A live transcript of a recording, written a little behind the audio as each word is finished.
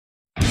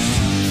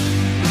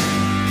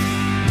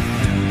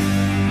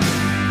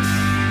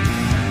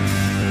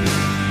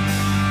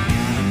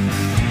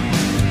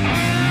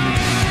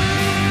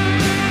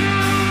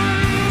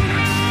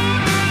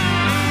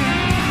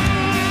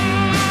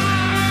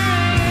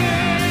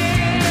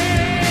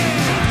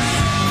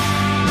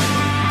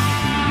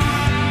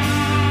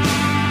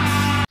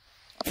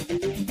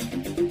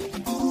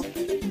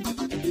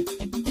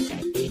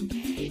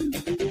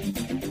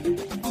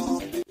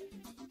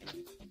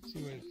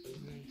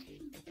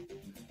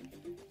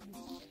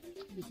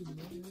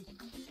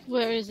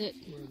Where is it?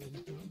 Where the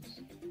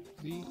mountains.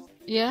 V.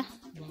 Yeah?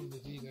 Along the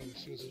V that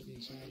shows it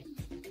inside.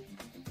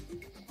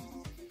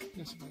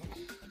 That's about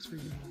 3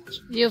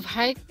 miles. You've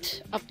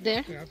hiked up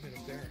there? Yeah, I've been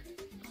up there.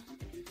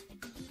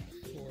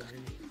 4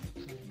 times.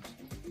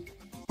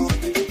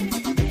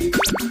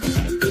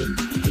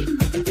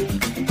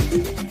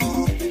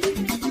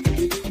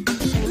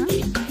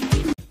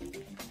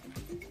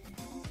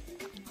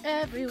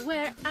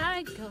 Everywhere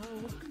I go.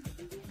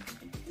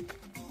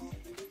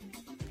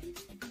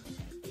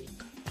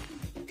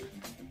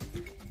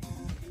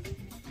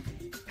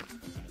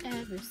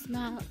 Every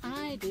smile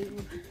I do.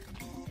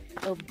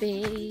 Oh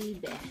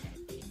baby.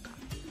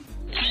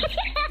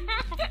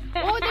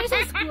 Oh, there's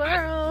a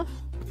squirrel.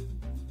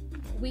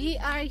 We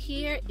are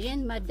here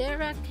in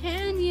Madera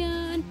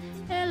Canyon.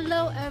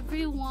 Hello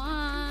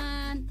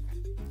everyone.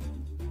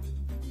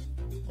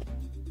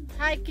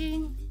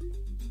 Hiking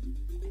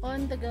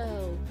on the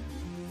go.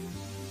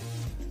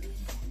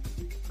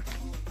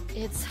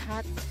 It's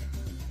hot,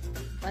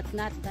 but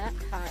not that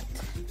hot.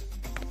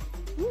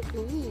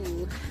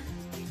 Ooh,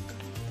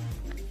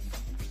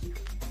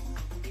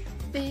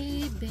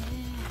 baby.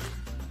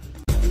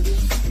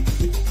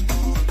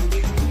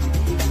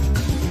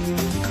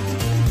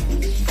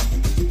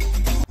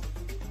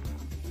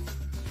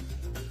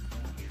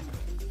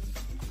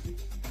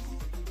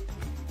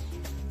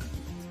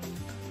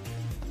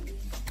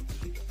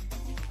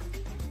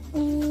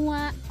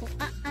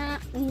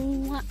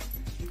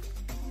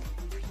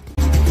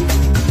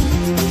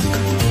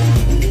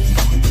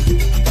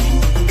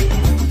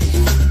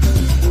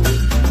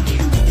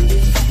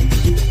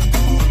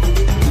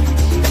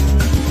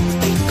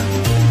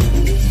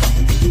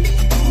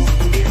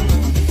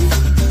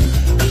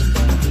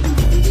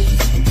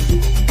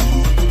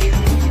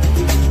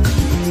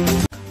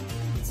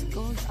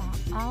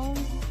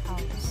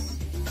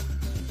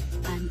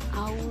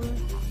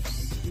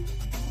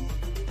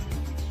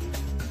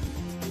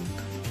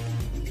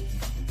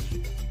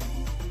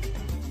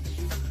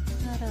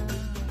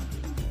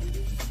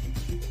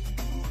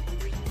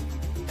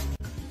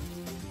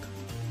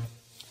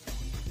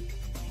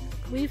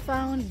 We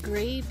found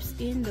grapes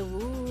in the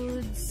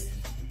woods.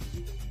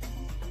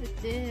 Right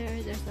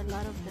there, there's a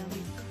lot of them.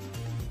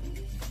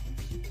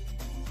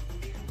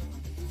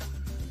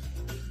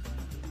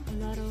 A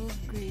lot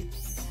of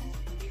grapes.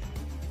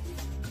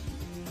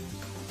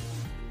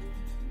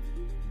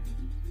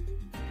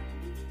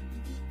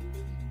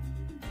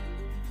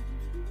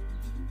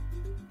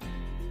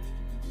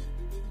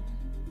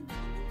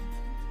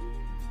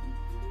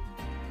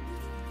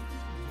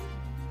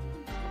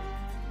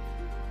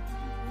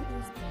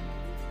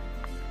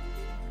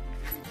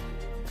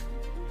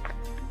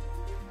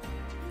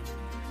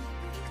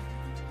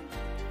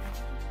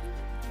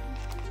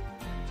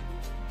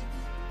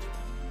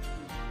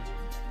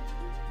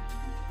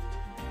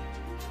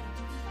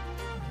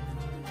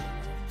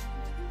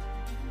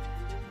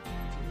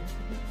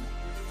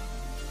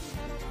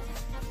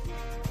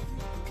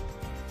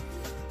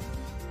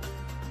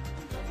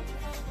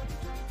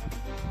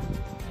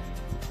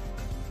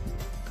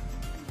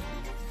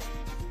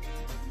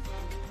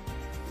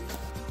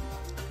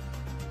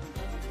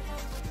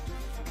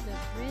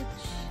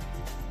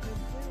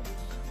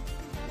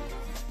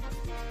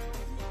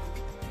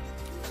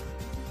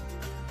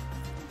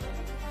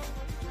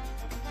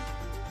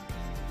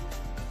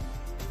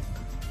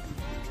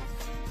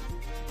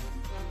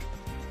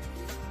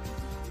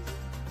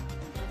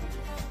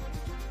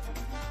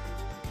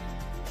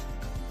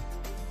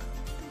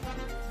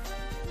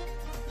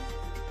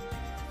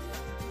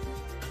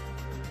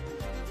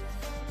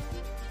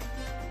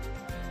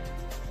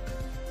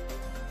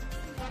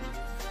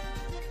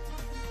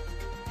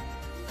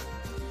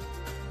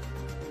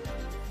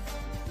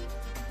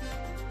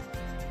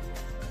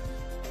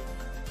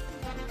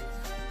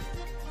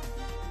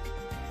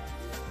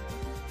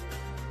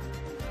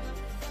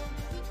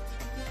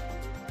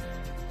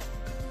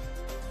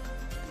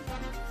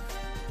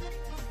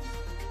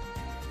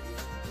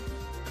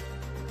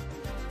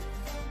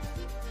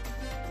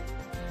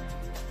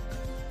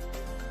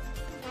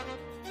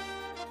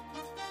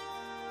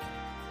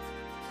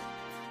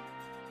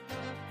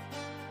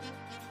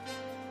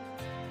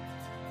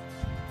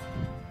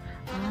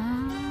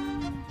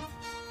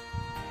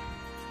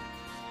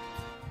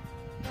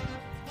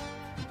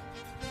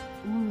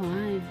 Oh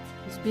my,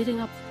 he's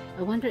beating up.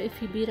 I wonder if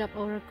he beat up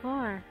our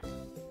car.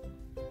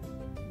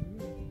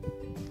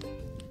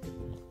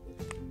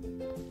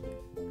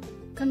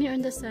 Come here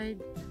on the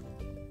side.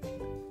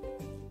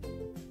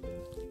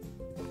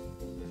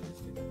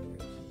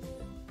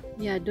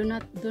 Yeah, do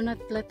not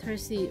let her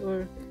see,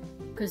 or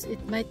because it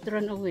might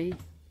run away.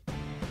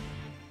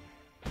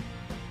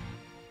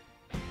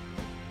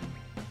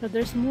 But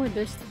there's more.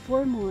 There's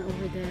 4 more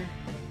over there.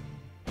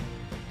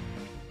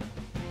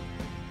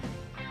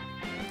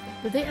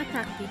 Do they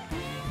attack people?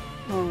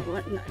 Oh,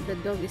 what? No, the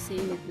dog is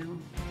seeing it now.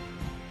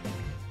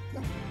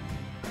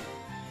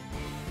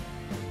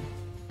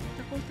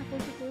 Takol, takol,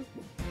 takol.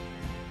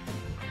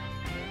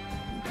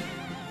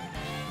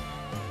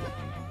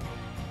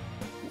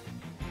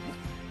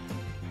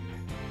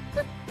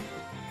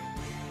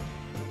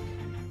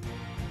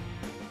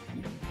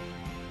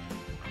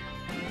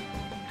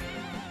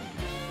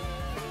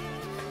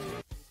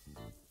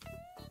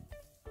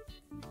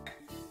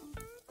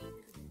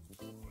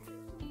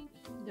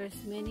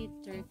 There's many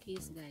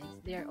turkeys, guys.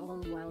 They're all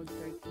wild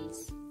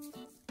turkeys.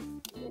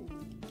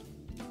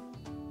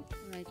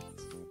 Right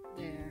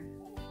there.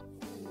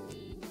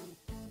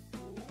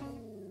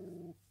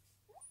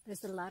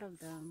 There's a lot of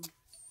them.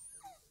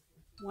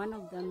 One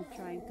of them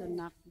trying to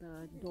knock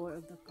the door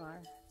of the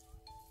car.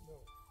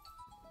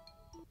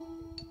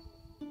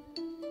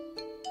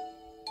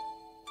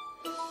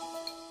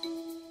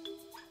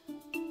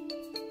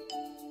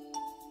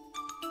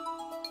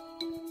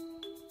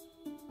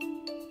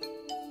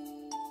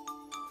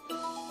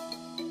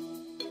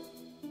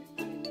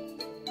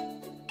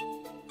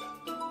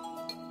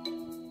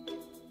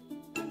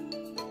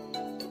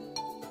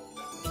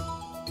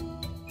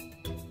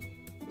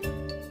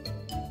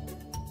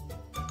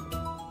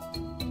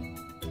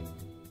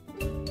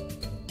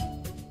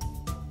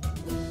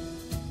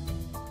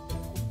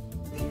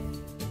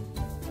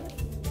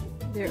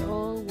 They're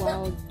all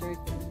wild turkey.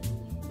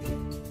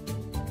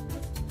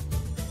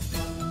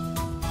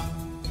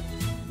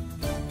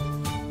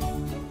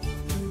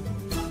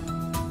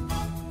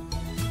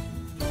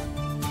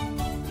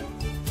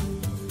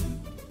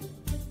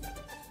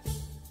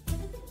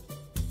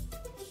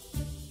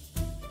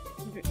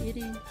 They're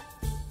eating.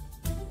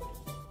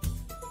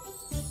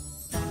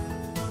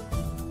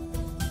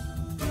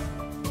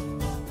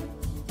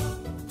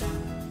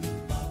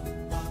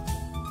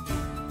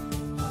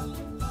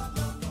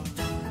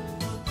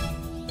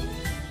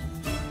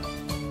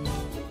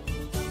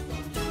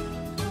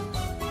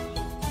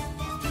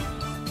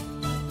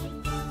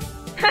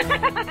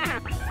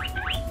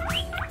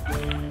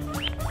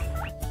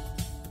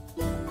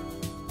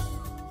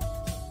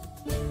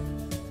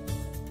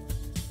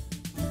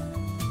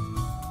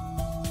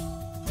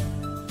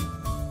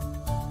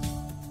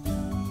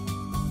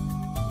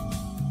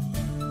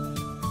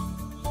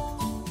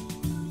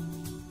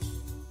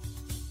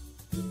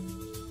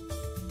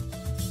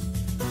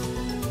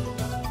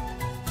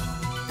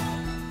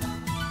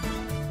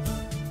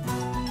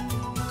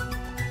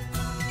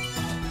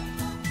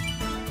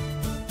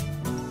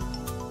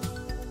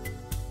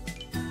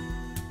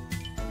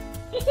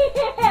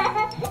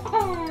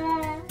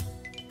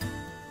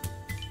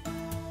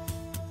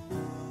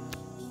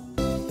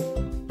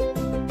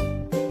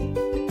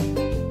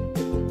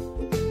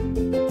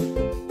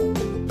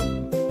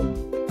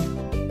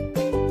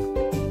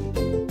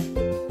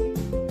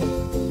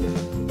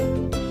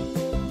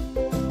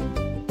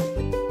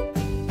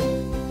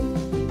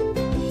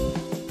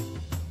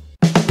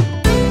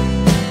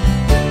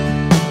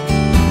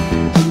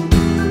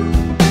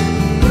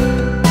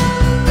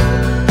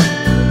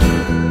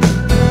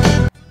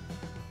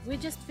 We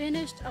just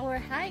finished our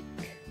hike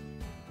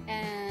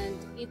and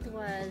it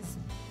was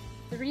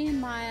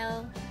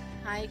 3-mile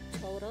hike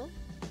total.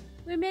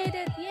 We made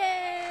it!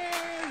 Yay!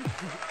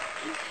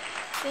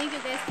 Thank you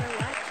guys for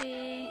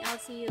watching. I'll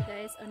see you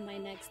guys on my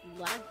next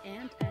vlog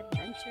and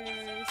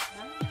adventures.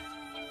 Bye!